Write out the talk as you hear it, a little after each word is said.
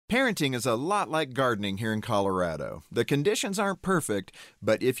Parenting is a lot like gardening here in Colorado. The conditions aren't perfect,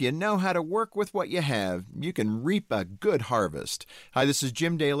 but if you know how to work with what you have, you can reap a good harvest. Hi, this is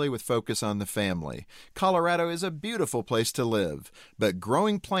Jim Daly with Focus on the Family. Colorado is a beautiful place to live, but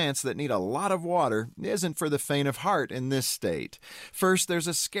growing plants that need a lot of water isn't for the faint of heart in this state. First, there's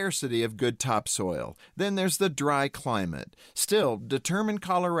a scarcity of good topsoil. Then there's the dry climate. Still, determined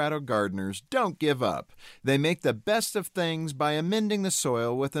Colorado gardeners don't give up. They make the best of things by amending the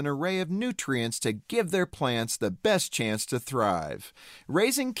soil with an array of nutrients to give their plants the best chance to thrive.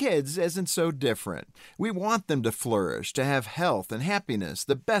 Raising kids isn't so different. We want them to flourish, to have health and happiness,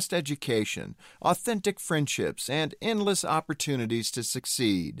 the best education, authentic friendships, and endless opportunities to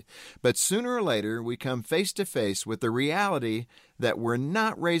succeed. But sooner or later, we come face to face with the reality that we're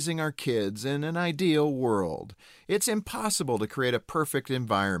not raising our kids in an ideal world. It's impossible to create a perfect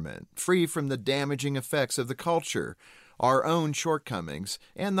environment, free from the damaging effects of the culture, our own shortcomings,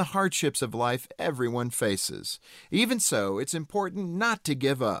 and the hardships of life everyone faces. Even so, it's important not to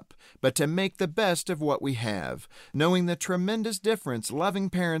give up, but to make the best of what we have, knowing the tremendous difference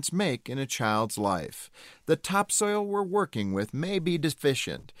loving parents make in a child's life. The topsoil we're working with may be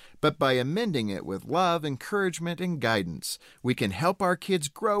deficient, but by amending it with love, encouragement, and guidance, we can help our kids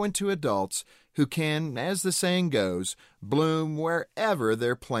grow into adults who can, as the saying goes, bloom wherever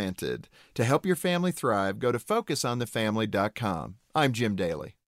they're planted. To help your family thrive, go to FocusOnTheFamily.com. I'm Jim Daly.